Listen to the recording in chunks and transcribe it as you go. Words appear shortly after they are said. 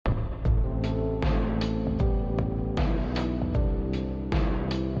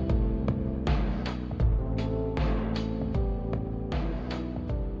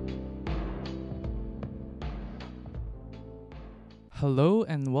Hello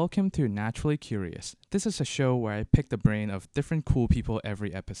and welcome to Naturally Curious. This is a show where I pick the brain of different cool people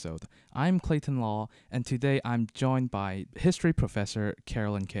every episode. I'm Clayton Law, and today I'm joined by history professor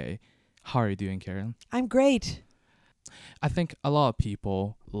Carolyn Kay. How are you doing, Carolyn? I'm great. I think a lot of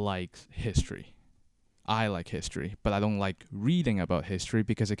people like history. I like history, but I don't like reading about history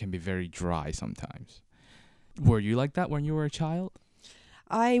because it can be very dry sometimes. Were you like that when you were a child?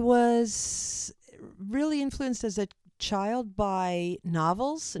 I was really influenced as a child by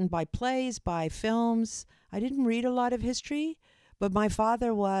novels and by plays, by films. I didn't read a lot of history, but my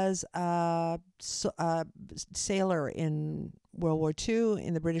father was a sailor in World War II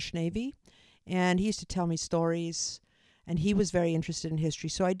in the British Navy, and he used to tell me stories, and he was very interested in history.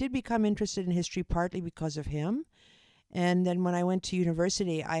 So I did become interested in history partly because of him. And then when I went to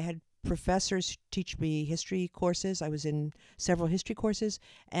university, I had professors teach me history courses. I was in several history courses,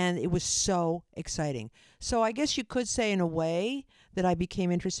 and it was so exciting. So I guess you could say in a way that I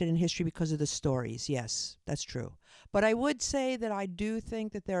became interested in history because of the stories. Yes, that's true. But I would say that I do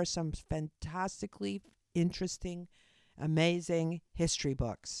think that there are some fantastically interesting, amazing history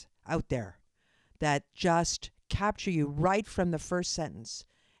books out there that just capture you right from the first sentence,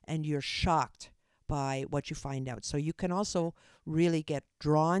 and you're shocked by what you find out. So you can also really get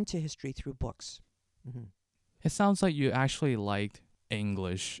drawn to history through books. Mm-hmm. It sounds like you actually liked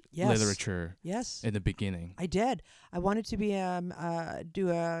English literature Yes, in the beginning. I did. I wanted to be do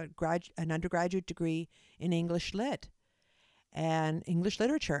an undergraduate degree in English lit and English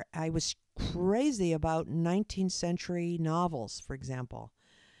literature. I was crazy about 19th century novels, for example.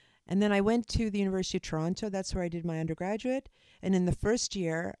 And then I went to the University of Toronto. That's where I did my undergraduate. And in the first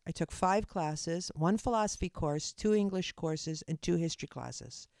year, I took 5 classes, 1 philosophy course, 2 English courses, and 2 history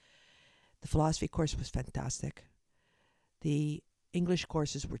classes. The philosophy course was fantastic. The English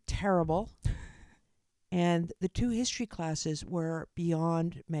courses were terrible. And the 2 history classes were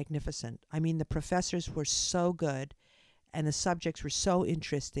beyond magnificent. I mean, the professors were so good, and the subjects were so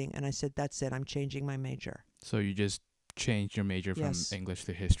interesting. And I said, that's it. I'm changing my major. So you just changed your major from English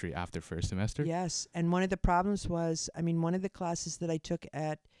to history after first semester? Yes. And one of the problems was, one of the classes that I took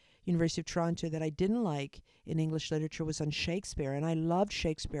at University of Toronto that I didn't like in English literature was on Shakespeare. And I loved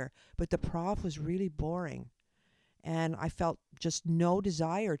Shakespeare, but the prof was really boring. And I felt just no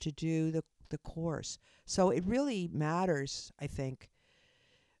desire to do the course. So it really matters, I think,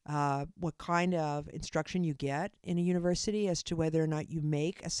 what kind of instruction you get in a university as to whether or not you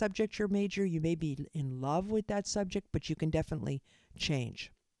make a subject your major. You may be in love with that subject, but you can definitely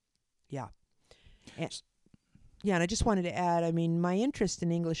change. Yeah. And I just wanted to add, my interest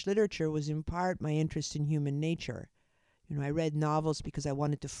in English literature was in part my interest in human nature. I read novels because I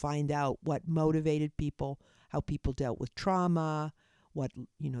wanted to find out what motivated people, how people dealt with trauma, what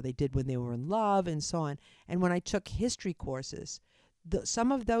they did when they were in love, and so on. And when I took history courses,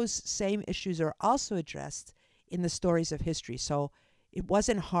 some of those same issues are also addressed in the stories of history. So it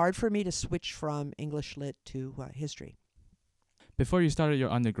wasn't hard for me to switch from English lit to history. Before you started your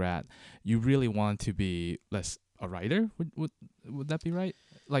undergrad, you really wanted to be a writer? Would that be right?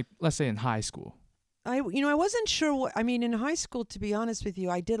 Like, let's say in high school. I wasn't sure what, in high school, to be honest with you,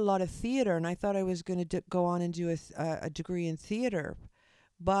 I did a lot of theater, and I thought I was going to go on and do a degree in theater.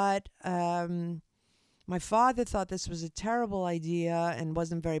 But my father thought this was a terrible idea and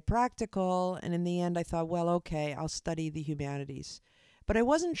wasn't very practical. And in the end, I thought, well, okay, I'll study the humanities. But I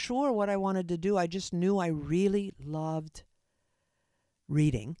wasn't sure what I wanted to do. I just knew I really loved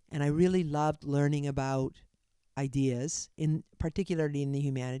reading, and I really loved learning about ideas, particularly in the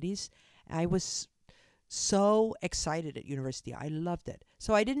humanities. I was so excited at university. I loved it.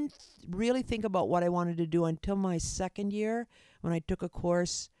 So I didn't really think about what I wanted to do until my second year when I took a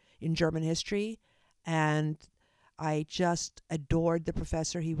course in German history. And I just adored the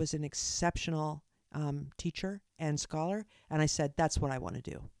professor. He was an exceptional teacher and scholar. And I said, that's what I want to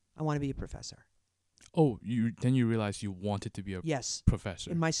do. I want to be a professor. Oh, then you realized you wanted to be a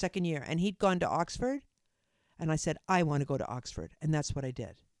professor. In my second year. And he'd gone to Oxford. And I said, I want to go to Oxford. And that's what I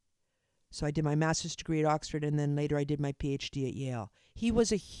did. So I did my master's degree at Oxford, and then later I did my PhD at Yale. He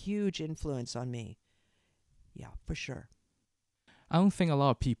was a huge influence on me. Yeah, for sure. I don't think a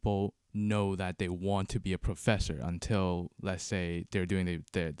lot of people know that they want to be a professor until, let's say, they're doing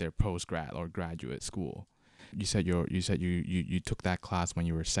their postgrad or graduate school. You said you took that class when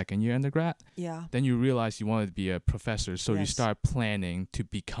you were second year undergrad. Yeah. Then you realized you wanted to be a professor, so you start planning to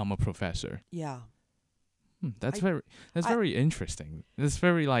become a professor. Yeah. That's very interesting. It's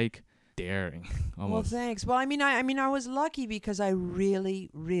very daring. Almost. Well, thanks. Well, I was lucky because I really,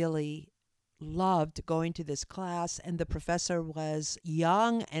 really loved going to this class, and the professor was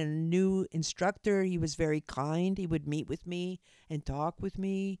young and a new instructor. He was very kind. He would meet with me and talk with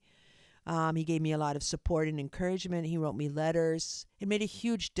me. He gave me a lot of support and encouragement. He wrote me letters. It made a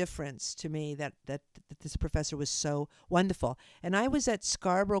huge difference to me that this professor was so wonderful. And I was at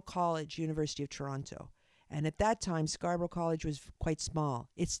Scarborough College, University of Toronto. And at that time, Scarborough College was quite small.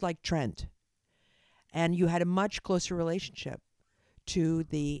 It's like Trent. And you had a much closer relationship to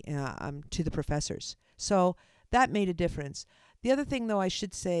the professors. So that made a difference. The other thing, though, I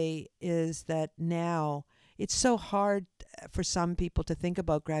should say is that now it's so hard for some people to think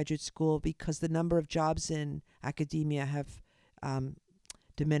about graduate school because the number of jobs in academia have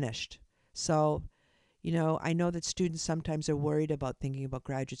diminished. So, I know that students sometimes are worried about thinking about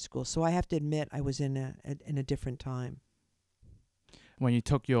graduate school. So I have to admit I was in a different time. When you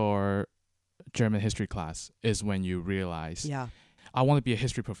took your German history class is when you realized, Yeah. I want to be a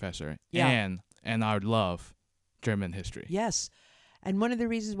history professor, Yeah. and I would love German history. Yes. And one of the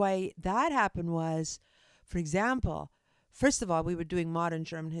reasons why that happened was, for example, first of all, we were doing modern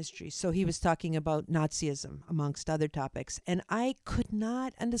German history. So he was talking about Nazism, amongst other topics. And I could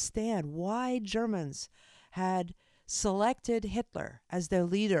not understand why Germans had selected Hitler as their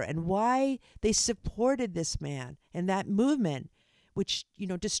leader and why they supported this man and that movement, which,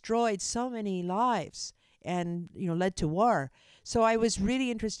 destroyed so many lives and, led to war. So I was really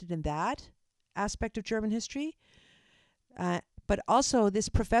interested in that aspect of German history. But also, this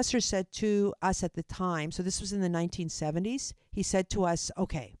professor said to us at the time, so this was in the 1970s, he said to us,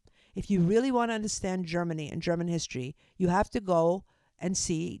 okay, if you really want to understand Germany and German history, you have to go and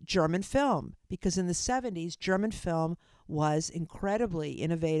see German film. Because in the 70s, German film was incredibly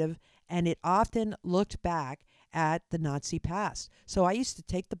innovative, and it often looked back at the Nazi past. So I used to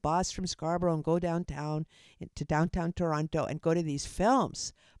take the bus from Scarborough and go downtown to downtown Toronto and go to these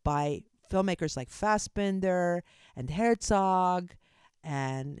films by filmmakers like Fassbinder and Herzog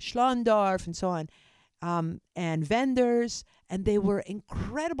and Schlondorf and so on, and Wenders. And they were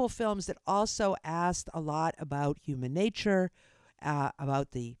incredible films that also asked a lot about human nature,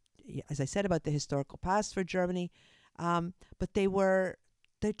 about the, as I said, about the historical past for Germany. But they were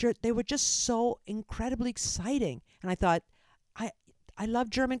just so incredibly exciting. And I thought, I love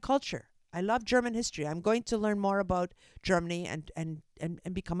German culture. I love German history. I'm going to learn more about Germany and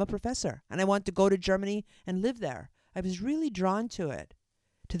become a professor. And I want to go to Germany and live there. I was really drawn to it,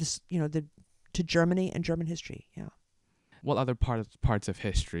 to this, to Germany and German history. Yeah. What other parts of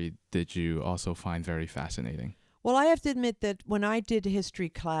history did you also find very fascinating? Well, I have to admit that when I did history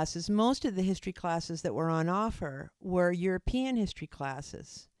classes, most of the history classes that were on offer were European history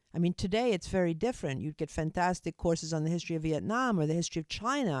classes. I mean, today it's very different. You'd get fantastic courses on the history of Vietnam or the history of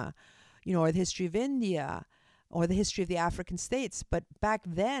China, or the history of India, or the history of the African states. But back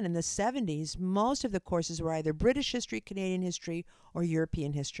then, in the 70s, most of the courses were either British history, Canadian history, or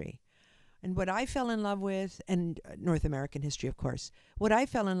European history. And what I fell in love with, and North American history, of course, what I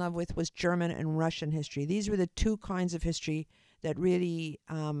fell in love with was German and Russian history. These were the two kinds of history that really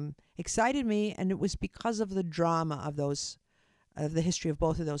excited me, and it was because of the drama of the history of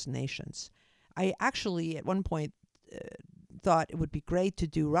both of those nations. I actually, at one point, thought it would be great to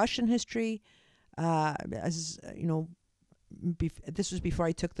do Russian history, this was before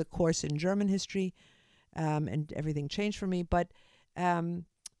I took the course in German history, and everything changed for me. But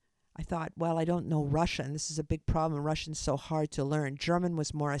I thought, well, I don't know Russian. This is a big problem. Russian's so hard to learn. German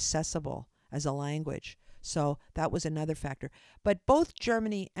was more accessible as a language. So that was another factor. But both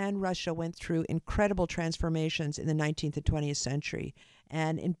Germany and Russia went through incredible transformations in the 19th and 20th century.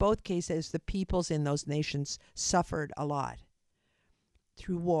 And in both cases, the peoples in those nations suffered a lot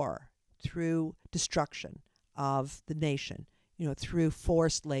through war, through destruction of the nation, through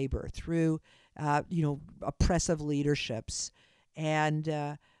forced labor, through, oppressive leaderships.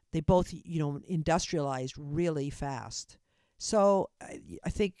 And they both, industrialized really fast. So I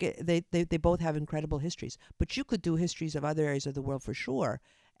think they both have incredible histories. But you could do histories of other areas of the world for sure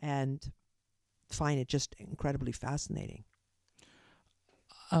and find it just incredibly fascinating.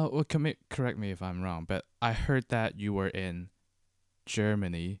 Well, correct me if I'm wrong, but I heard that you were in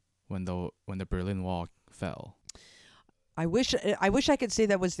Germany when the Berlin Wall fell. I wish I could say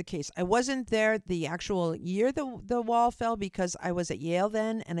that was the case. I wasn't there the actual year the wall fell because I was at Yale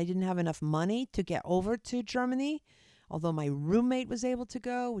then, and I didn't have enough money to get over to Germany. Although my roommate was able to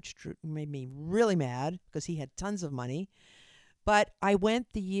go, which made me really mad because he had tons of money. But I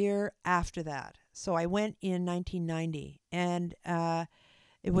went the year after that. So I went in 1990, and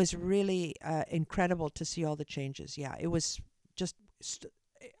it was really incredible to see all the changes. Yeah, it was just,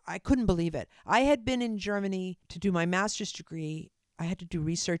 I couldn't believe it. I had been in Germany to do my master's degree I had to do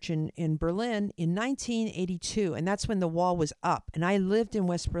research in Berlin in 1982, and that's when the wall was up. And I lived in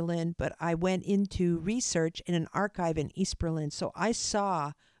West Berlin, but I went into research in an archive in East Berlin. So I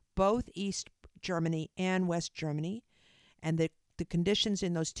saw both East Germany and West Germany, and the conditions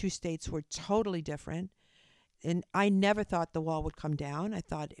in those two states were totally different. And I never thought the wall would come down. I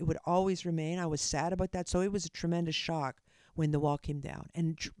thought it would always remain. I was sad about that. So it was a tremendous shock when the wall came down.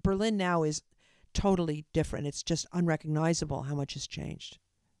 And Berlin now is totally different. It's just unrecognizable how much has changed.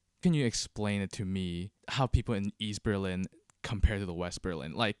 Can you explain it to me how people in East Berlin compare to the West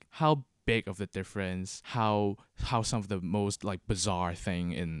Berlin? Like how big of the difference, how some of the most like bizarre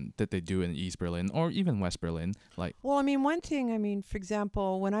thing that they do in East Berlin or even West Berlin, like. Well, I mean, one thing, I mean, for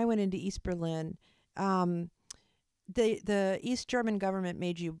example, when I went into East Berlin, the East German government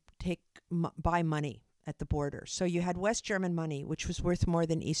made you buy money at the border. So you had West German money, which was worth more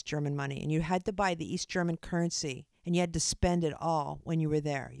than East German money, and you had to buy the East German currency, and you had to spend it all when you were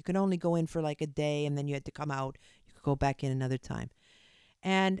there. You could only go in for like a day, and then you had to come out. You could go back in another time.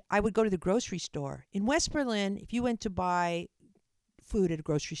 And I would go to the grocery store. In West Berlin, if you went to buy food at a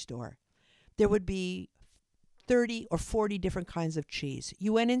grocery store, there would be 30 or 40 different kinds of cheese.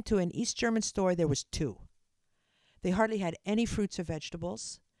 You went into an East German store, there was 2. They hardly had any fruits or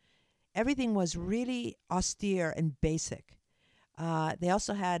vegetables. Everything was really austere and basic. They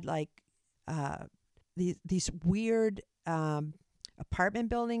also had like these weird apartment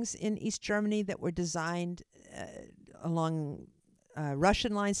buildings in East Germany that were designed along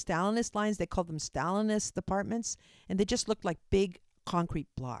Russian lines, Stalinist lines. They called them Stalinist apartments, and they just looked like big concrete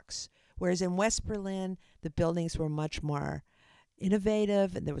blocks. Whereas in West Berlin, the buildings were much more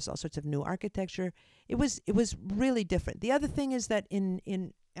innovative, and there was all sorts of new architecture. It was really different. The other thing is that in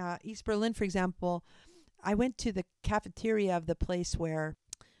East Berlin, for example, I went to the cafeteria of the place where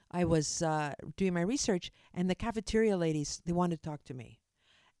I was doing my research, and the cafeteria ladies, they wanted to talk to me.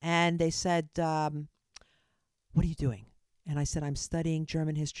 And they said, what are you doing? And I said, I'm studying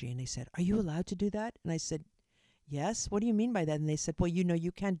German history. And they said, are you allowed to do that? And I said, yes. What do you mean by that? And they said, well,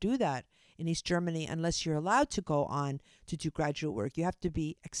 you can't do that in East Germany unless you're allowed to go on to do graduate work. You have to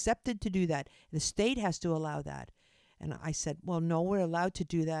be accepted to do that. The state has to allow that. And I said, well, no, we're allowed to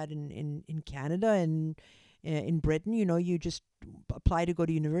do that in Canada and in Britain. You just apply to go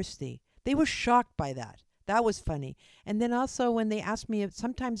to university. They were shocked by that. That was funny. And then also when they asked me,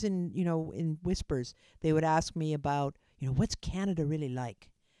 sometimes in whispers, they would ask me about, what's Canada really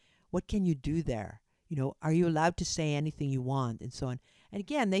like? What can you do there? Are you allowed to say anything you want, and so on. And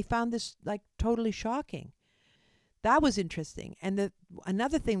again, they found this like totally shocking. That was interesting. And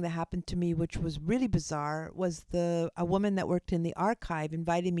another thing that happened to me, which was really bizarre, was a woman that worked in the archive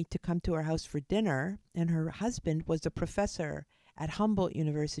invited me to come to her house for dinner, and her husband was a professor at Humboldt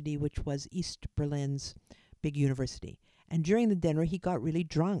University, which was East Berlin's big university. And during the dinner, he got really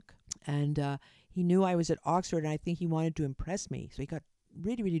drunk, and he knew I was at Oxford, and I think he wanted to impress me. So he got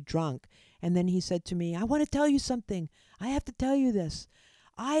really, really drunk. And then he said to me, I want to tell you something. I have to tell you this.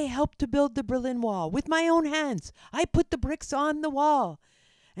 I helped to build the Berlin Wall with my own hands. I put the bricks on the wall.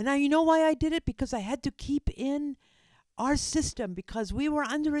 And now you know why I did it? Because I had to keep in our system because we were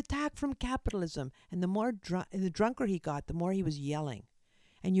under attack from capitalism. And the more the drunker he got, the more he was yelling.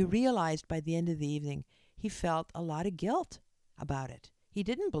 And you realized by the end of the evening, he felt a lot of guilt about it. He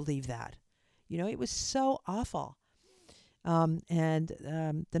didn't believe that. It was so awful.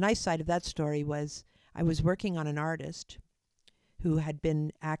 The nice side of that story was I was working on an artist who had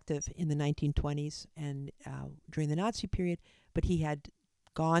been active in the 1920s and during the Nazi period, but he had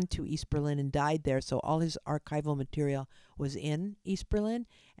gone to East Berlin and died there, so all his archival material was in East Berlin.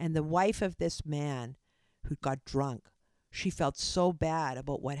 And the wife of this man who got drunk, she felt so bad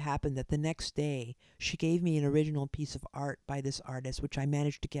about what happened that the next day she gave me an original piece of art by this artist, which I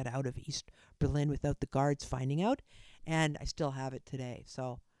managed to get out of East Berlin without the guards finding out, and I still have it today.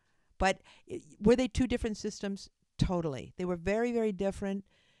 So, but were they two different systems? Totally. They were very, very different.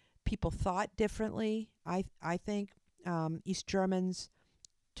 People thought differently. I think East Germans,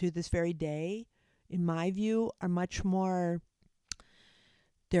 to this very day, in my view, are much more,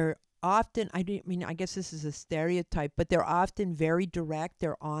 they're often, I guess this is a stereotype, but they're often very direct.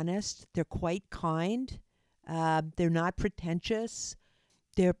 They're honest. They're quite kind. They're not pretentious.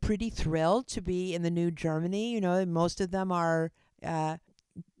 They're pretty thrilled to be in the new Germany. Most of them are,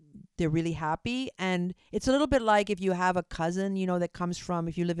 they're really happy. And it's a little bit like if you have a cousin, that comes from,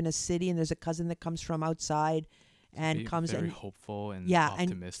 if you live in a city and there's a cousin that comes from outside and comes very and hopeful and yeah,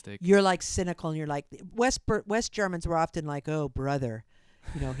 optimistic. And you're like cynical and you're like, West Germans were often like, oh, brother,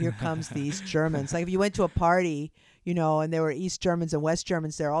 here comes these Germans. Like if you went to a party, and there were East Germans and West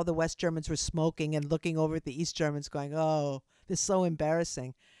Germans there. All the West Germans were smoking and looking over at the East Germans going, oh, this is so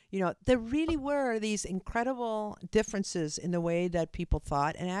embarrassing. There really were these incredible differences in the way that people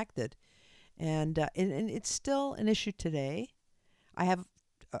thought and acted. And it's still an issue today. I have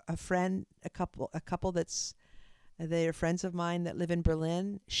a friend, a couple that's, they're friends of mine that live in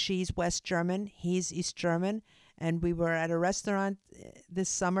Berlin. She's West German, he's East German. And we were at a restaurant this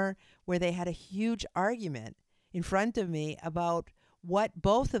summer where they had a huge argument in front of me about what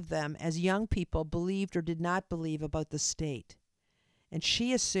both of them as young people believed or did not believe about the state. And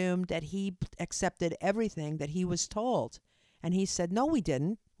she assumed that he accepted everything that he was told. And he said, no, we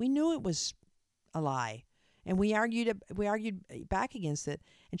didn't. We knew it was a lie. And we argued back against it.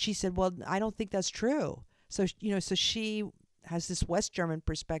 And she said, well, I don't think that's true. So, so she has this West German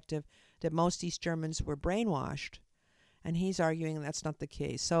perspective that most East Germans were brainwashed. And he's arguing that's not the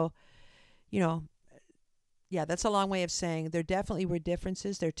case. So, yeah, that's a long way of saying there definitely were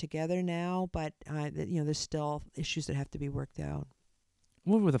differences. They're together now, but, there's still issues that have to be worked out.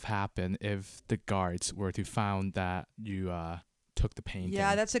 What would have happened if the guards were to found that you took the painting?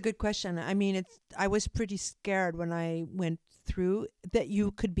 Yeah, that's a good question. I mean, I was pretty scared when I went through that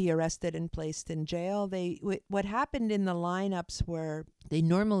you could be arrested and placed in jail. What happened in the lineups were they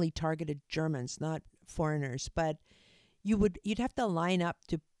normally targeted Germans, not foreigners, but you'd have to line up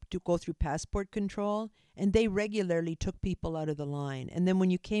to go through passport control, and they regularly took people out of the line. And then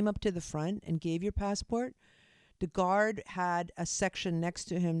when you came up to the front and gave your passport, the guard had a section next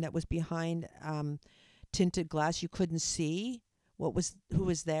to him that was behind tinted glass. You couldn't see who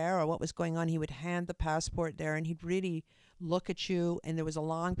was there or what was going on. He would hand the passport there, and he'd really look at you, and there was a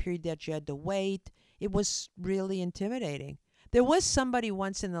long period that you had to wait. It was really intimidating. There was somebody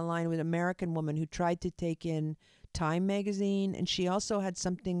once in the line with an American woman who tried to take in Time magazine, and she also had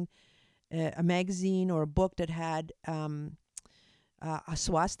something, a magazine or a book that had a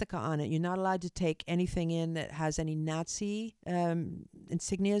swastika on it. You're not allowed to take anything in that has any Nazi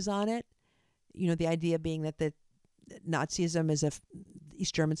insignias on it. The idea being that the Nazism is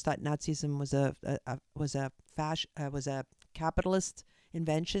East Germans thought Nazism was a capitalist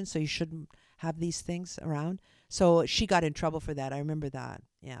invention, so you shouldn't have these things around. So she got in trouble for that. I remember that.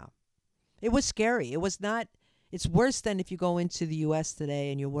 Yeah, it was scary. It was not. It's worse than if you go into the U.S.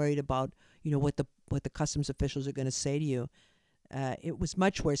 today and you're worried about what the customs officials are going to say to you. It was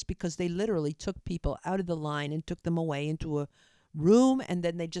much worse because they literally took people out of the line and took them away into a room, and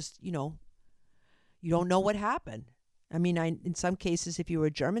then they just you don't know what happened. I mean, in some cases, if you were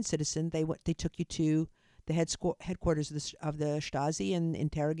a German citizen, they took you to the headquarters of the Stasi and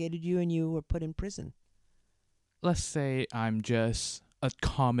interrogated you, and you were put in prison. Let's say I'm just a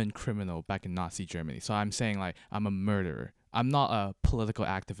common criminal back in Nazi Germany. So I'm saying like I'm a murderer. I'm not a political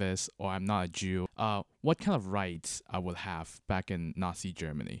activist or I'm not a Jew. What kind of rights I would have back in Nazi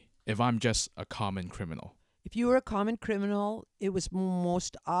Germany if I'm just a common criminal? If you were a common criminal, it was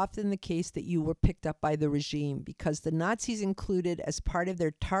most often the case that you were picked up by the regime because the Nazis included as part of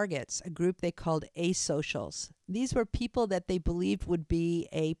their targets a group they called asocials. These were people that they believed would be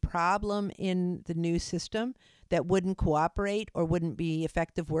a problem in the new system, that wouldn't cooperate or wouldn't be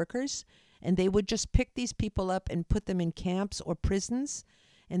effective workers. And they would just pick these people up and put them in camps or prisons.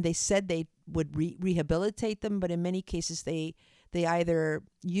 And they said they would rehabilitate them, but in many cases they either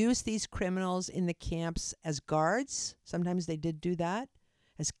used these criminals in the camps as guards. Sometimes they did do that,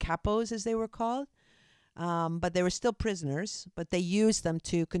 as capos as they were called. But they were still prisoners, but they used them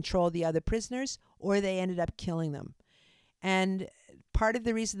to control the other prisoners, or they ended up killing them. And part of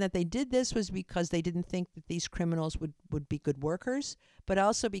the reason that they did this was because they didn't think that these criminals would be good workers, but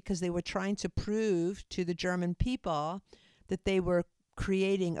also because they were trying to prove to the German people that they were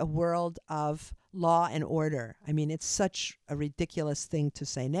creating a world of law and order. I mean, it's such a ridiculous thing to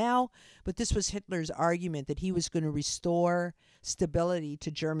say now, but this was Hitler's argument that he was going to restore stability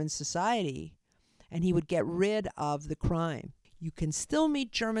to German society and he would get rid of the crime. You can still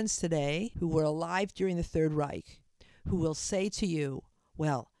meet Germans today who were alive during the Third Reich who will say to you,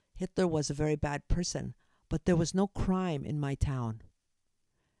 well, Hitler was a very bad person, but there was no crime in my town.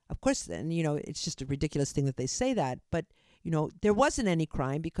 Of course, then, it's just a ridiculous thing that they say that, but there wasn't any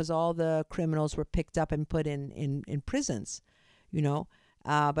crime because all the criminals were picked up and put in prisons,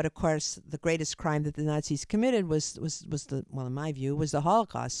 But of course, the greatest crime that the Nazis committed was in my view, was the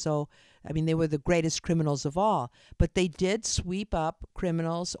Holocaust. So, I mean, they were the greatest criminals of all. But they did sweep up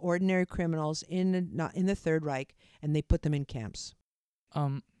criminals, ordinary criminals, in the Third Reich, and they put them in camps.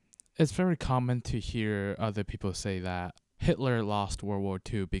 It's very common to hear other people say that Hitler lost World War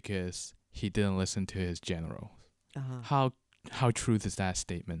II because he didn't listen to his generals. Uh-huh. How how true is that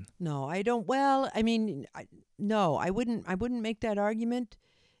statement? No, I don't. Well, I mean, no, I wouldn't. I wouldn't make that argument.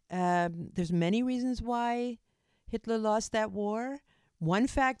 There's many reasons why Hitler lost that war. One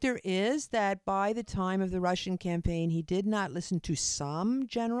factor is that by the time of the Russian campaign, he did not listen to some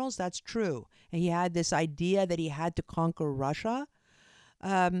generals. That's true, and he had this idea that he had to conquer Russia.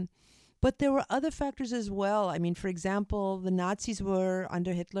 But there were other factors as well. I mean, for example, the Nazis were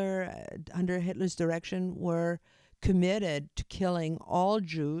under Hitler's direction, were committed to killing all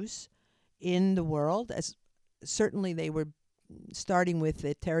Jews in the world. As certainly they were starting with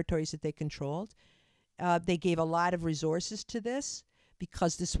the territories that they controlled. They gave a lot of resources to this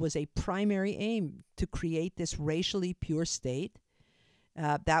because this was a primary aim to create this racially pure state.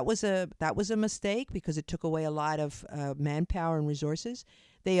 That was a mistake because it took away a lot of manpower and resources.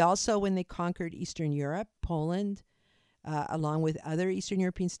 They also, when they conquered Eastern Europe, Poland, along with other Eastern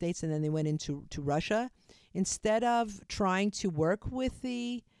European states, and then they went into Russia, instead of trying to work with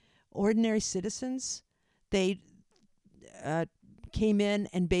the ordinary citizens, they came in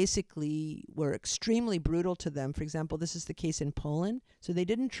and basically were extremely brutal to them. For example, this is the case in Poland. So they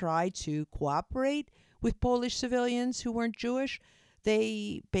didn't try to cooperate with Polish civilians who weren't Jewish.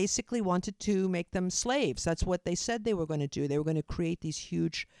 They basically wanted to make them slaves. That's what they said they were going to do. They were going to create these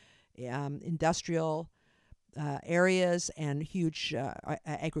huge industrial areas and huge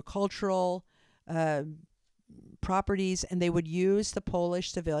agricultural properties, and they would use the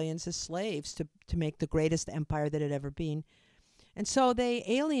Polish civilians as slaves to make the greatest empire that had ever been. And so they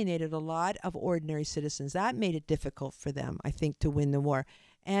alienated a lot of ordinary citizens. That made it difficult for them, I think, to win the war.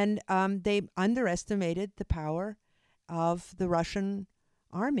 And they underestimated the power of the Russian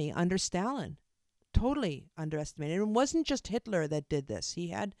army under Stalin. Totally underestimated. It wasn't just Hitler that did this. He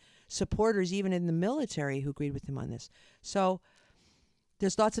had supporters even in the military who agreed with him on this. So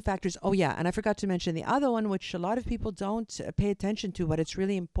there's lots of factors. Oh, yeah, and I forgot to mention the other one, which a lot of people don't pay attention to, but it's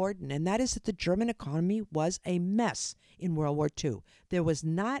really important, and that is that the German economy was a mess in World War II. There was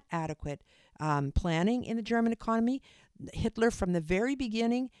not adequate planning in the German economy. Hitler, from the very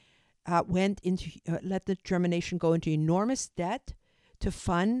beginning, let the German nation go into enormous debt to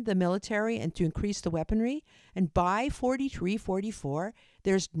fund the military and to increase the weaponry. And by 43, 44,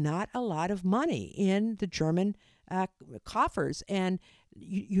 there's not a lot of money in the German coffers. And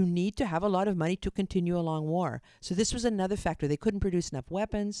you need to have a lot of money to continue a long war. So this was another factor. They couldn't produce enough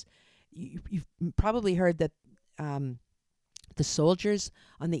weapons. You've probably heard that the soldiers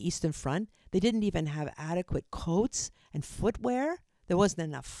on the Eastern Front, they didn't even have adequate coats and footwear. There wasn't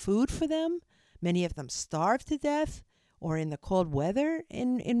enough food for them. Many of them starved to death or in the cold weather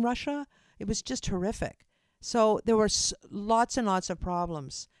in Russia. It was just horrific. So there were lots and lots of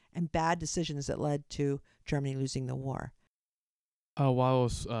problems and bad decisions that led to Germany losing the war. While I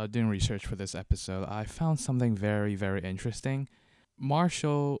was doing research for this episode, I found something very, very interesting.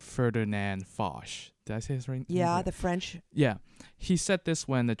 Marshal Ferdinand Foch. Did I say his name? Yeah, the French. Yeah. He said this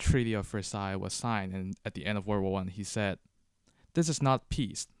when the Treaty of Versailles was signed, and at the end of World War I, he said, "This is not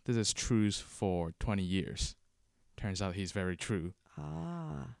peace. This is truce for 20 years." Turns out he's very true.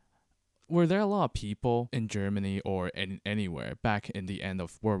 Ah. Were there a lot of people in Germany or anywhere back in the end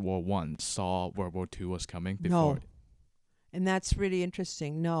of World War I saw World War II was coming before? No. And that's really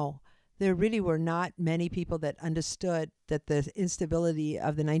interesting. No. There really were not many people that understood that the instability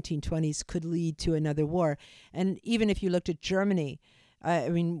of the 1920s could lead to another war. And even if you looked at Germany, I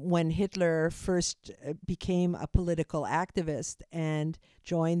mean, when Hitler first became a political activist and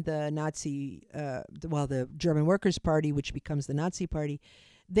joined the the German Workers' Party, which becomes the Nazi Party,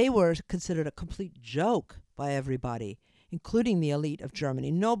 they were considered a complete joke by everybody, including the elite of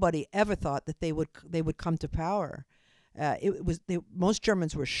Germany. Nobody ever thought that they would come to power. Most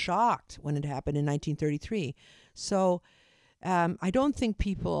Germans were shocked when it happened in 1933. So I don't think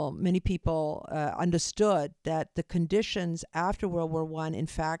many people understood that the conditions after World War I, in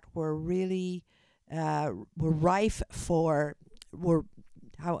fact, were really were rife for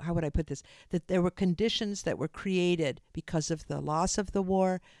how would I put this? That there were conditions that were created because of the loss of the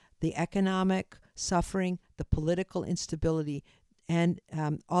war, the economic suffering, the political instability, and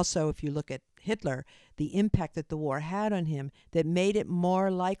also, if you look at Hitler, the impact that the war had on him that made it more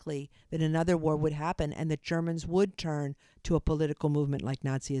likely that another war would happen and that Germans would turn to a political movement like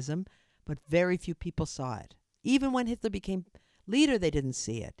Nazism, but very few people saw it. Even when Hitler became leader, they didn't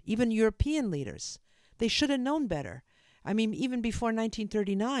see it. Even European leaders. They should have known better. I mean, even before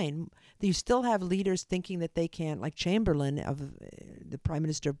 1939, you still have leaders thinking that they can, like Chamberlain, of the Prime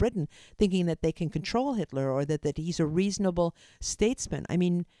Minister of Britain, thinking that they can control Hitler or that he's a reasonable statesman. I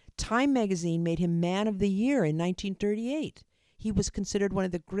mean, Time magazine made him Man of the Year in 1938. He was considered one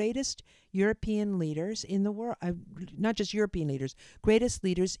of the greatest European leaders in the world, not just European leaders, greatest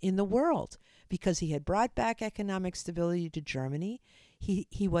leaders in the world, because he had brought back economic stability to Germany.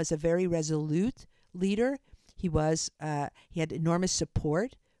 He was a very resolute leader. He had enormous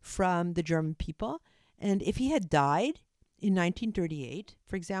support from the German people. And if he had died in 1938,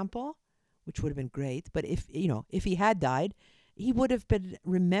 for example, which would have been great, but if he had died, he would have been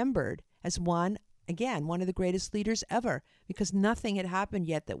remembered as one of the greatest leaders ever, because nothing had happened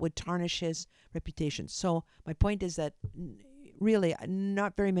yet that would tarnish his reputation. So my point is that really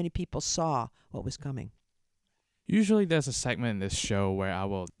not very many people saw what was coming. Usually there's a segment in this show where I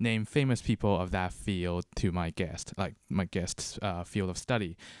will name famous people of that field to my guest, like my guest's field of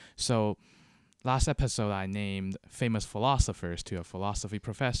study. So last episode I named famous philosophers to a philosophy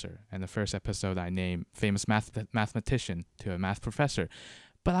professor, and the first episode I named famous mathematician to a math professor.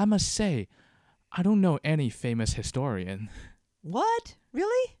 But I must say, I don't know any famous historian. What?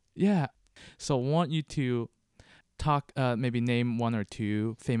 Really? Yeah. So I want you to talk, maybe name one or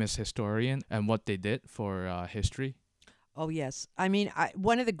two famous historian and what they did for history. Oh, yes. I mean,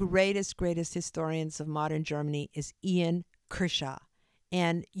 one of the greatest historians of modern Germany is Ian Kershaw.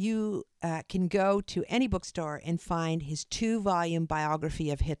 And you can go to any bookstore and find his 2-volume biography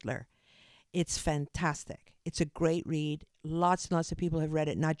of Hitler. It's fantastic. It's a great read. Lots and lots of people have read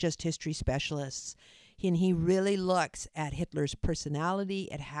it, not just history specialists. And he really looks at Hitler's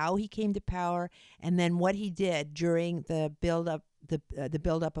personality, at how he came to power, and then what he did during the build-up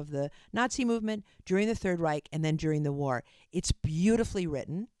of the Nazi movement, during the Third Reich, and then during the war. It's beautifully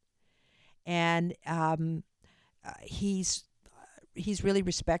written, and he's really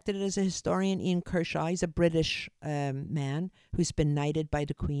respected as a historian. Ian Kershaw, he's a British man who's been knighted by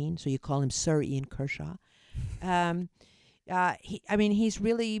the Queen, so you call him Sir Ian Kershaw. He's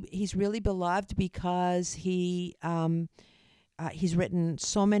really beloved because he's written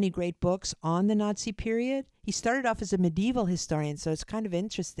so many great books on the Nazi period. He started off as a medieval historian, so it's kind of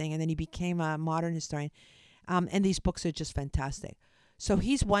interesting, and then he became a modern historian. And these books are just fantastic. So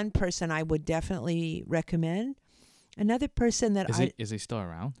he's one person I would definitely recommend. Another person that is he still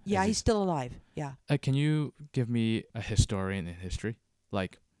around? Yeah, he's still alive. Yeah. Can you give me a historian in history,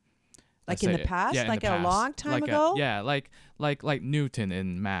 like in the past, like a long time ago? Like Newton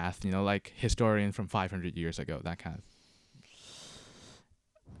in math, like historian from 500 years ago, that kind of.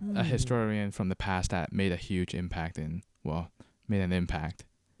 A historian from the past that made a huge impact made an impact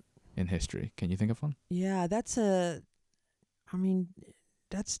in history. Can you think of one? Yeah, that's a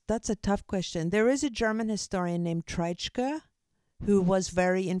tough question. There is a German historian named Treitschke who was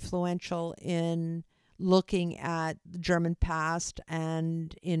very influential in looking at the German past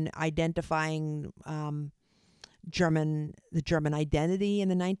and in identifying the German identity in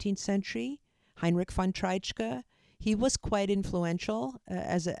the 19th century. Heinrich von Treitschke. He was quite influential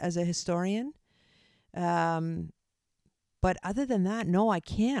as a historian. But other than that, no, I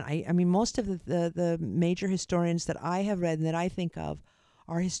can't. I mean, most of the major historians that I have read and that I think of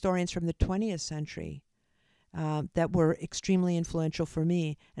are historians from the 20th century that were extremely influential for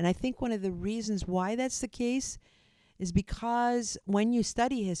me. And I think one of the reasons why that's the case is because when you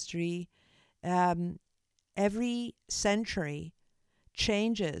study history, every century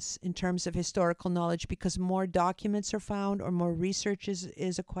changes in terms of historical knowledge because more documents are found or more research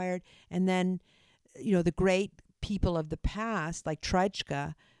is acquired. And then, the great people of the past, like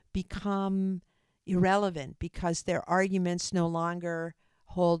Treitschke, become irrelevant because their arguments no longer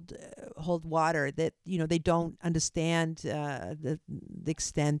hold water, that they don't understand the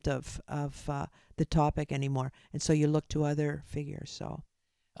extent of the topic anymore, and so you look to other figures. So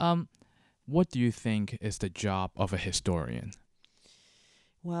what do you think is the job of a historian?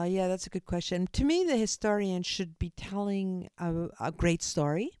 Well, yeah, that's a good question. To me, the historian should be telling a great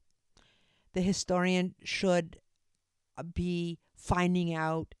story. The historian should be finding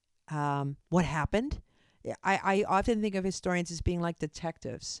out what happened. I often think of historians as being like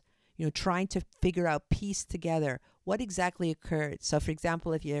detectives, trying to figure out, piece together what exactly occurred. So, for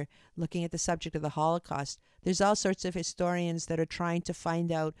example, if you're looking at the subject of the Holocaust, there's all sorts of historians that are trying to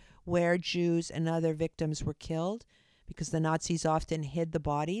find out where Jews and other victims were killed, because the Nazis often hid the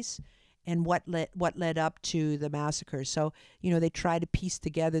bodies, and what led up to the massacres. So, they try to piece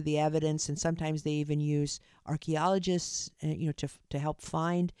together the evidence, and sometimes they even use archaeologists, to help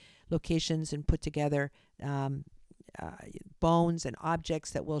find locations and put together bones and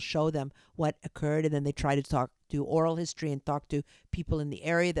objects that will show them what occurred. And then they try to do oral history and talk to people in the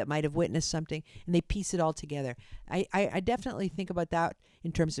area that might have witnessed something, and they piece it all together. I definitely think about that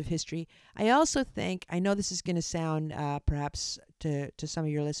in terms of history. I also think, I know this is going to sound perhaps to some of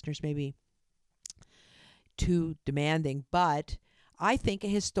your listeners maybe too demanding. But I think a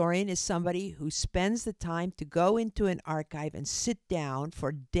historian is somebody who spends the time to go into an archive and sit down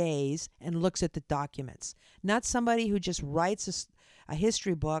for days and looks at the documents. Not somebody who just writes a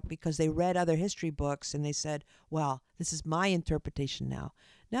history book because they read other history books and they said, well, this is my interpretation now.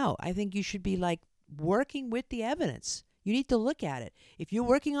 No, I think you should be like working with the evidence. You need to look at it. If you're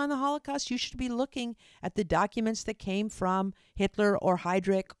working on the Holocaust, you should be looking at the documents that came from Hitler or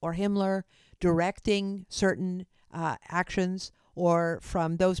Heydrich or Himmler directing certain actions, or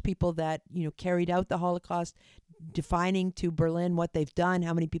from those people that carried out the Holocaust, defining to Berlin what they've done,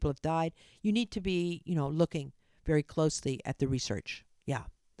 how many people have died. You need to be looking very closely at the research. Yeah,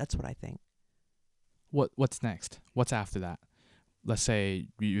 that's what I think. What's next? What's after that? Let's say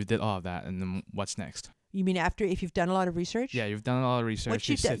you did all of that, and then what's next? You mean after, if you've done a lot of research? Yeah, you've done a lot of research.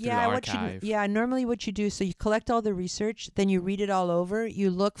 You sit through the archive. Normally what you do, so you collect all the research, then you read it all over. You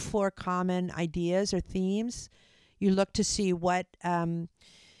look for common ideas or themes. You look to see what, I'm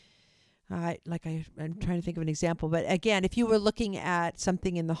trying to think of an example. But again, if you were looking at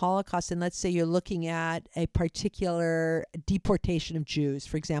something in the Holocaust, and let's say you're looking at a particular deportation of Jews,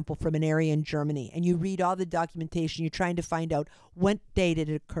 for example, from an area in Germany, and you read all the documentation, you're trying to find out what day did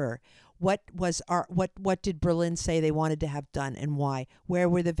it occur. What did Berlin say they wanted to have done and why? Where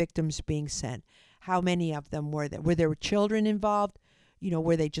were the victims being sent? How many of them were there? Were there children involved?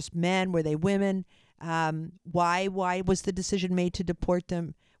 Were they just men? Were they women? Why was the decision made to deport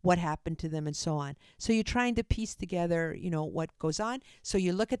them? What happened to them, and so on. So you're trying to piece together, what goes on. So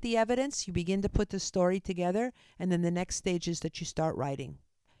you look at the evidence, you begin to put the story together, and then the next stage is that you start writing.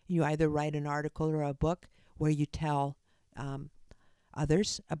 You either write an article or a book where you tell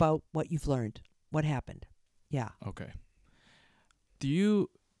others about what you've learned, what happened. Yeah. Okay. Do you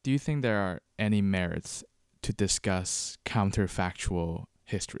think there are any merits to discuss counterfactual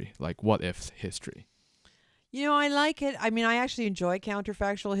history, like what if history? I like it. I mean, I actually enjoy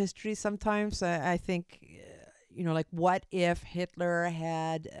counterfactual history sometimes. I think, like what if Hitler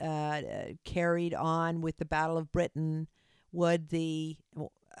had carried on with the Battle of Britain? Would the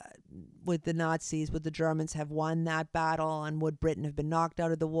Nazis, would the Germans have won that battle, and would Britain have been knocked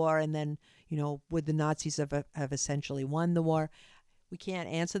out of the war? And then, would the Nazis have essentially won the war? We can't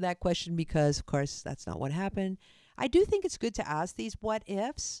answer that question because, of course, that's not what happened. I do think it's good to ask these what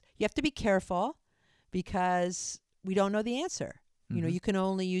ifs. You have to be careful because we don't know the answer. Mm-hmm. You can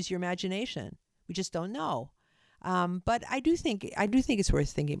only use your imagination. We just don't know. But I do think it's worth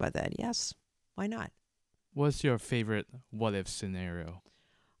thinking about that. Yes, why not? What's your favorite what if scenario?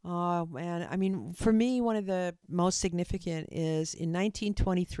 Oh, man. I mean, for me, one of the most significant is in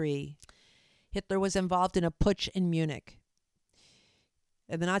 1923, Hitler was involved in a putsch in Munich.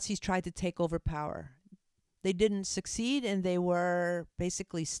 And the Nazis tried to take over power. They didn't succeed, and they were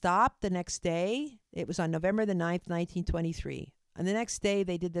basically stopped the next day. It was on November the 9th, 1923. And the next day,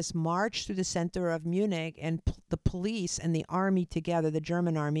 they did this march through the center of Munich, and the police and the army together, the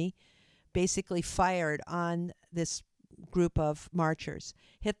German army, basically fired on this group of marchers.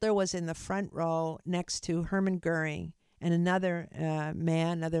 Hitler was in the front row next to Hermann Goering and another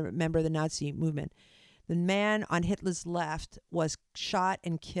member of the Nazi movement. The man on Hitler's left was shot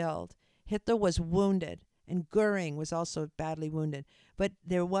and killed. Hitler was wounded, and Goering was also badly wounded. But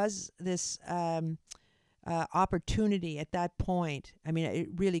there was this opportunity at that point. I mean, it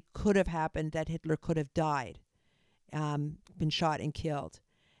really could have happened that Hitler could have died, been shot and killed.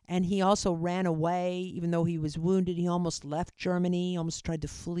 And he also ran away, even though he was wounded. He almost left Germany, almost tried to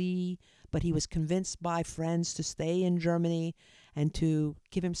flee, but he was convinced by friends to stay in Germany and to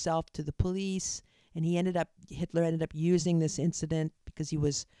give himself to the police. And Hitler ended up using this incident because he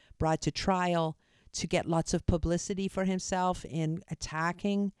was brought to trial to get lots of publicity for himself in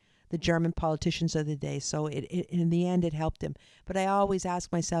attacking the German politicians of the day. So in the end, it helped him. But I always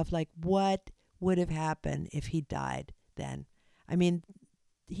ask myself, what would have happened if he died then? I mean,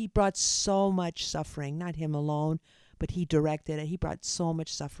 he brought so much suffering, not him alone, but he directed it. He brought so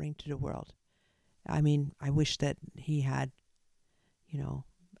much suffering to the world. I mean, I wish that he had,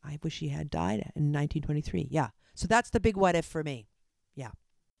 I wish he had died in 1923. Yeah. So that's the big what if for me. Yeah.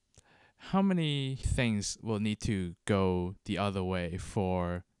 How many things will need to go the other way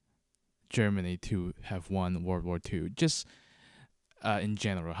for Germany to have won World War II? Just in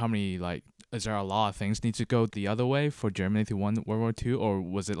general, how many, is there a lot of things need to go the other way for Germany to win World War II, or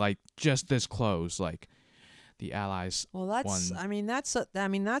was it just this close, the Allies won?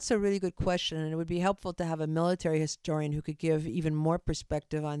 That's a really good question, and it would be helpful to have a military historian who could give even more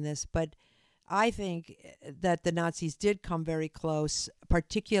perspective on this. But I think that the Nazis did come very close,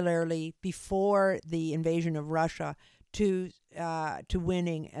 particularly before the invasion of Russia, to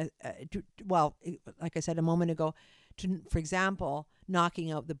winning. Well, like I said a moment ago, for example,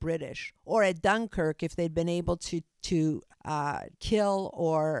 knocking out the British, or at Dunkirk, if they'd been able to kill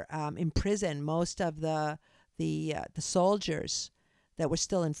or imprison most of the soldiers that were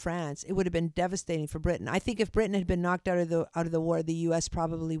still in France, it would have been devastating for Britain. I think if Britain had been knocked out of the war, the U.S.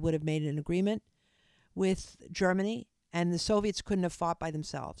 probably would have made an agreement with Germany, and the Soviets couldn't have fought by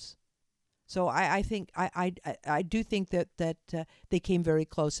themselves. So I think I do think that they came very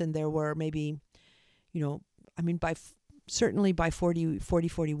close, and there were maybe, I mean, certainly by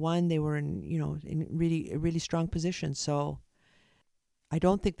 41 they were in really strong position. So I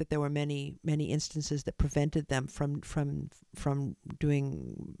don't think that there were many instances that prevented them from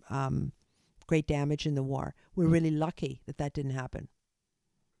doing great damage in the war. We're really lucky that didn't happen.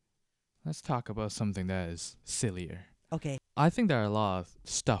 Let's talk about something that is sillier. Okay. I think there are a lot of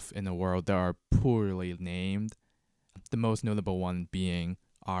stuff in the world that are poorly named. The most notable one being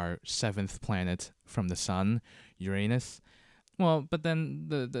our seventh planet from the sun, Uranus. Well, but then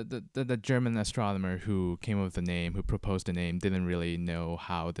the German astronomer who came up with the name, who proposed the name, didn't really know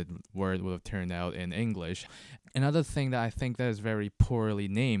how the word would have turned out in English. Another thing that I think that is very poorly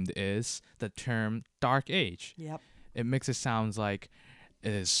named is the term Dark Age. Yep. It makes it sound like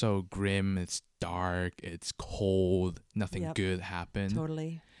it is so grim, it's dark, it's cold, nothing good happened.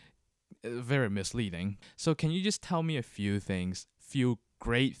 Totally. Very misleading. So can you just tell me a few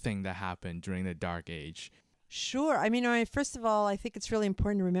great things that happened during the Dark Age? Sure. I mean, first of all, I think it's really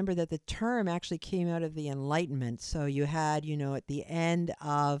important to remember that the term actually came out of the Enlightenment. So you had, at the end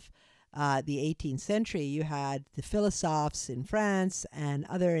of the 18th century, you had the philosophes in France and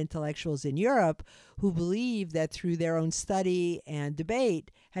other intellectuals in Europe who believed that through their own study and debate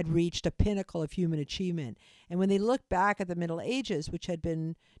had reached a pinnacle of human achievement. And when they looked back at the Middle Ages, which had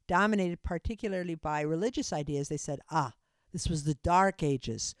been dominated particularly by religious ideas, they said, this was the Dark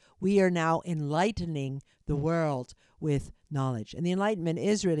Ages. We are now enlightening the world with knowledge. And the Enlightenment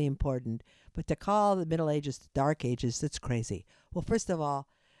is really important, but to call the Middle Ages the Dark Ages, that's crazy. Well, first of all,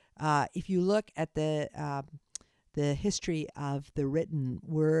 if you look at the history of the written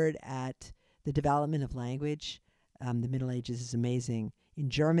word, at the development of language, the Middle Ages is amazing. In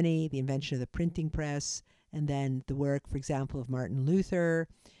Germany, the invention of the printing press, and then the work, for example, of Martin Luther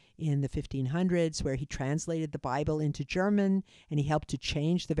in the 1500s, where he translated the Bible into German, and he helped to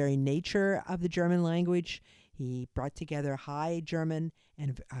change the very nature of the German language. He brought together High German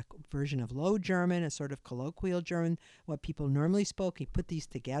and a version of Low German, a sort of colloquial German, what people normally spoke. He put these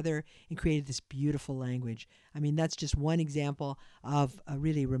together and created this beautiful language. I mean, that's just one example of a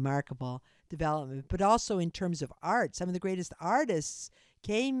really remarkable development. But also in terms of art, some of the greatest artists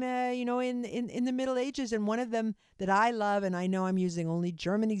came, in the Middle Ages. And one of them that I love, and I know I'm using only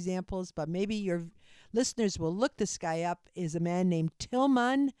German examples, but maybe your listeners will look this guy up, is a man named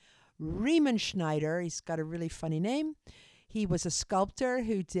Tilman Riemenschneider. He's got a really funny name. He was a sculptor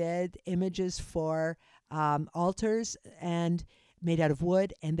who did images for altars and made out of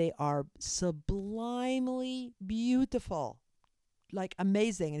wood, and they are sublimely beautiful, like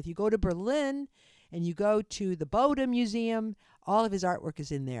amazing. And if you go to Berlin and you go to the Bode Museum, all of his artwork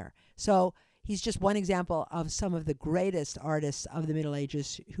is in there. So he's just one example of some of the greatest artists of the Middle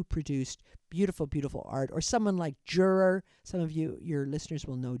Ages who produced beautiful, beautiful art. Or someone like Dürer. Some of your listeners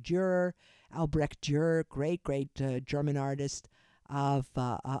will know Dürer, Albrecht Dürer, great German artist of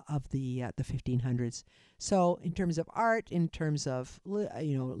the 1500s. So in terms of art, in terms of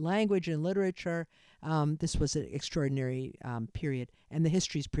language and literature, this was an extraordinary period, and the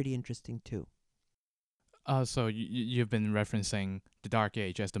history is pretty interesting too. So you've been referencing the Dark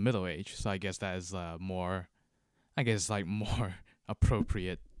Age as the Middle Age, so I guess that is more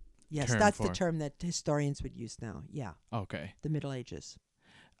appropriate. Yes, term that's for... the term that historians would use now. Yeah. Okay. The Middle Ages.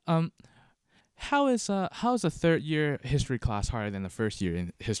 How is a third year history class harder than the first year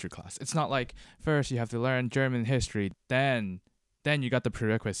in history class? It's not like first you have to learn German history, then you got the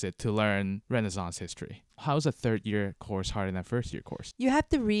prerequisite to learn Renaissance history. How is a third year course harder than a first year course?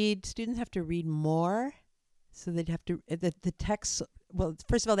 Students have to read more. So they'd have to, the texts, well,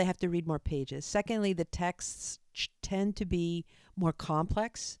 first of all, they have to read more pages. Secondly, the texts tend to be more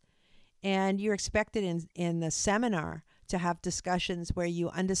complex. And you're expected in the seminar to have discussions where you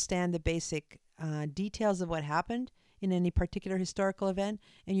understand the basic details of what happened in any particular historical event.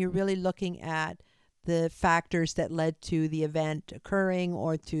 And you're really looking at the factors that led to the event occurring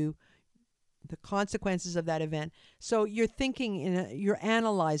or to the consequences of that event. So you're you're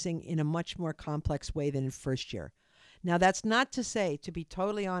analyzing in a much more complex way than in first year. Now, that's not to say, to be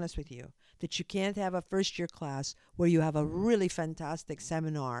totally honest with you, that you can't have a first year class where you have a really fantastic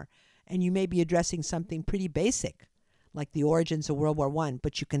seminar and you may be addressing something pretty basic, like the origins of World War One,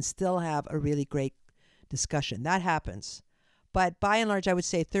 but you can still have a really great discussion. That happens. But by and large, I would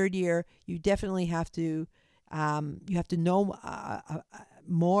say third year, you definitely have to know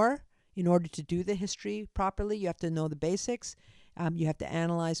more in order to do the history properly. You have to know the basics. You have to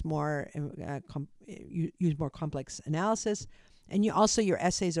analyze more, use more complex analysis, and your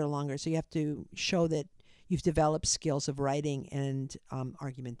essays are longer. So you have to show that you've developed skills of writing and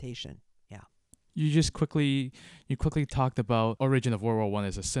argumentation. Yeah. You quickly talked about origin of World War One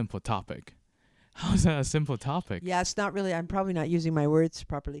as a simple topic. How is that a simple topic? Yeah, it's not really. I'm probably not using my words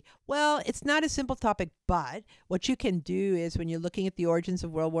properly. Well, it's not a simple topic, but what you can do is when you're looking at the origins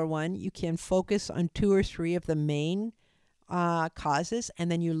of World War One, you can focus on 2 or 3 of the main causes, and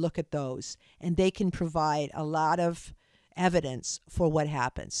then you look at those, and they can provide a lot of evidence for what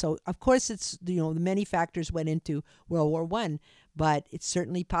happened. So, of course, it's many factors went into World War One, but it's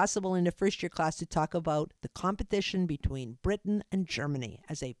certainly possible in the first year class to talk about the competition between Britain and Germany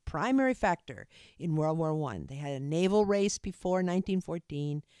as a primary factor in World War One. They had a naval race before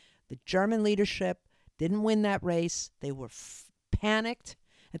 1914. The German leadership didn't win that race. They were panicked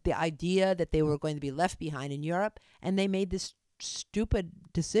at the idea that they were going to be left behind in Europe, and they made this stupid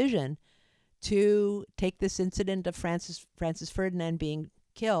decision to take this incident of Francis Ferdinand being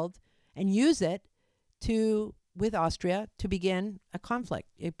killed and use it with Austria to begin a conflict,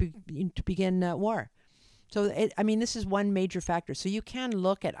 to begin war. So, this is one major factor. So you can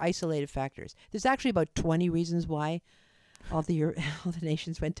look at isolated factors. There's actually about 20 reasons why all the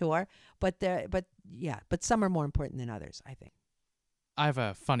nations went to war, but some are more important than others, I think. I have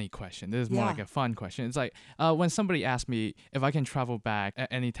a funny question. This is more like a fun question. It's like when somebody asks me if I can travel back at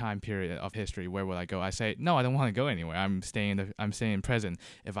any time period of history, where will I go? I say, no, I don't want to go anywhere. I'm staying in present.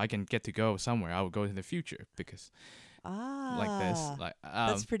 If I can get to go somewhere, I will go to the future because like this.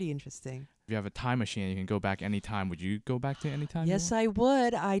 That's pretty interesting. If you have a time machine and you can go back any time, would you go back to any time? Yes, I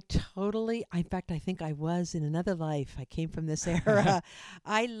would. In fact, I think I was in another life. I came from this era.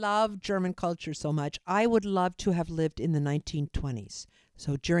 I love German culture so much. I would love to have lived in the 1920s.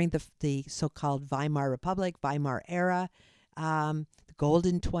 So during the so-called Weimar Republic, Weimar era, the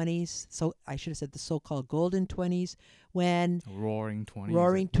golden 20s. So I should have said the so-called golden 20s, when Roaring 20s.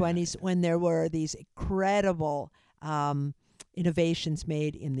 Roaring 20s, when there were these incredible innovations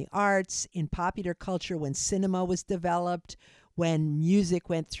made in the arts, in popular culture, when cinema was developed, when music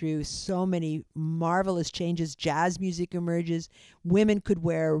went through so many marvelous changes, jazz music emerges, women could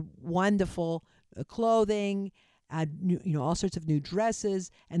wear wonderful clothing, all sorts of new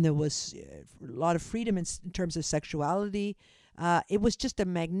dresses, and there was a lot of freedom in terms of sexuality. It was just a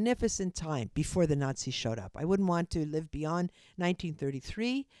magnificent time before the Nazis showed up. I wouldn't want to live beyond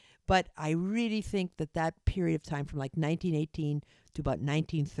 1933, but I really think that period of time from like 1918 to about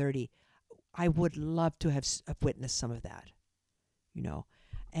 1930, I would love to have witnessed some of that,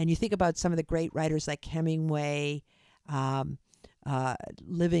 And you think about some of the great writers like Hemingway,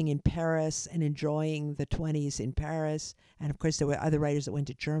 living in Paris and enjoying the 20s in Paris. And of course, there were other writers that went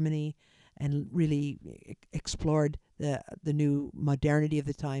to Germany and really explored the new modernity of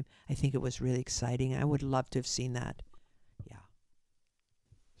the time. I think it was really exciting. I would love to have seen that.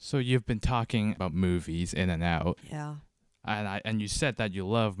 So you've been talking about movies in and out. Yeah. And you said that you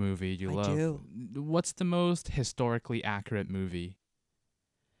love movies. I do. What's the most historically accurate movie?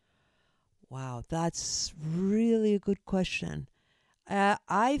 Wow, that's really a good question.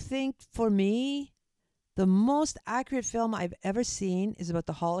 I think for me, the most accurate film I've ever seen is about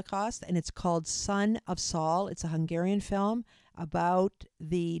the Holocaust, and it's called Son of Saul. It's a Hungarian film about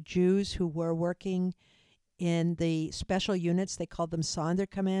the Jews who were working in the special units. They called them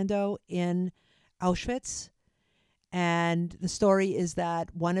Sonderkommando in Auschwitz. And the story is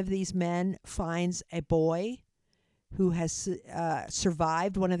that one of these men finds a boy who has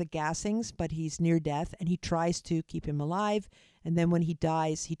survived one of the gassings, but he's near death, and he tries to keep him alive. And then when he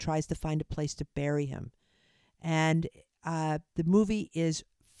dies, he tries to find a place to bury him. And the movie is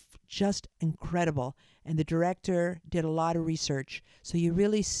just incredible. And the director did a lot of research. So you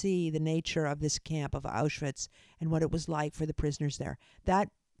really see the nature of this camp of Auschwitz and what it was like for the prisoners there. That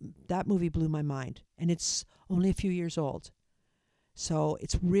movie blew my mind. And it's only a few years old. So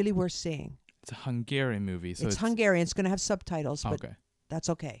it's really worth seeing. It's a Hungarian movie. So it's Hungarian. It's going to have subtitles, but okay. That's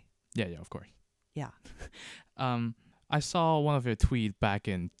okay. Yeah, of course. Yeah. I saw one of your tweets back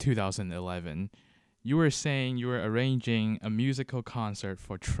in 2011. You were saying you were arranging a musical concert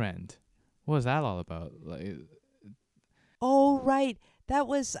for Trent. What was that all about? Oh, right. That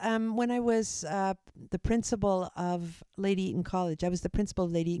was when I was the principal of Lady Eaton College. I was the principal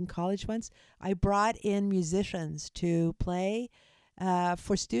of Lady Eaton College once. I brought in musicians to play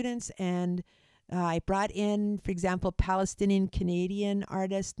for students, and I brought in, for example, Palestinian Canadian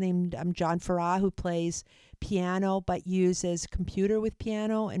artist named John Farah, who plays piano but uses computer with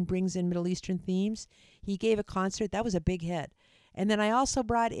piano and brings in Middle Eastern themes. He gave a concert that was a big hit. And then I also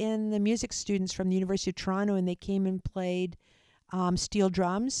brought in the music students from the University of Toronto, and they came and played steel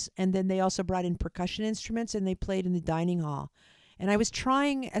drums. And then they also brought in percussion instruments, and they played in the dining hall. And I was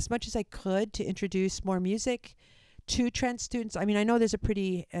trying as much as I could to introduce more music to Trent students. I mean, I know there's a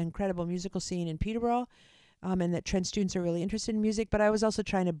pretty incredible musical scene in Peterborough, and that Trent students are really interested in music, but I was also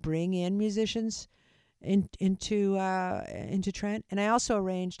trying to bring in musicians into Trent. And I also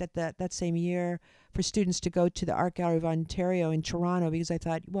arranged at that same year for students to go to the Art Gallery of Ontario in Toronto, because I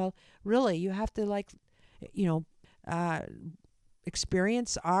thought, well, really, you have to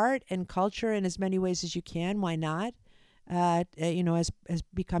experience art and culture in as many ways as you can. Why not? As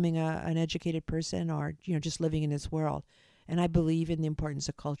becoming an educated person, or just living in this world. And I believe in the importance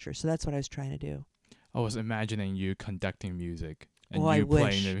of culture, so that's what I was trying to do. I was imagining you conducting music and I you wish.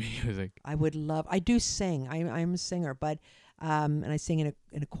 playing the music. I would love. I do sing. I'm a singer, but and I sing in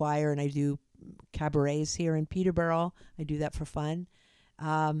a choir, and I do cabarets here in Peterborough. I do that for fun.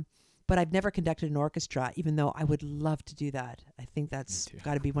 But I've never conducted an orchestra, even though I would love to do that. I think that's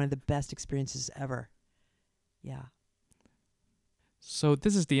got to be one of the best experiences ever. Yeah. So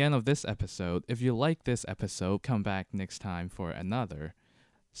this is the end of this episode. If you like this episode, come back next time for another.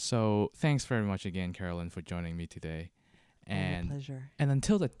 So thanks very much again, Carolyn, for joining me today. My pleasure. And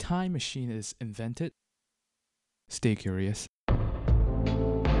until the time machine is invented, stay curious.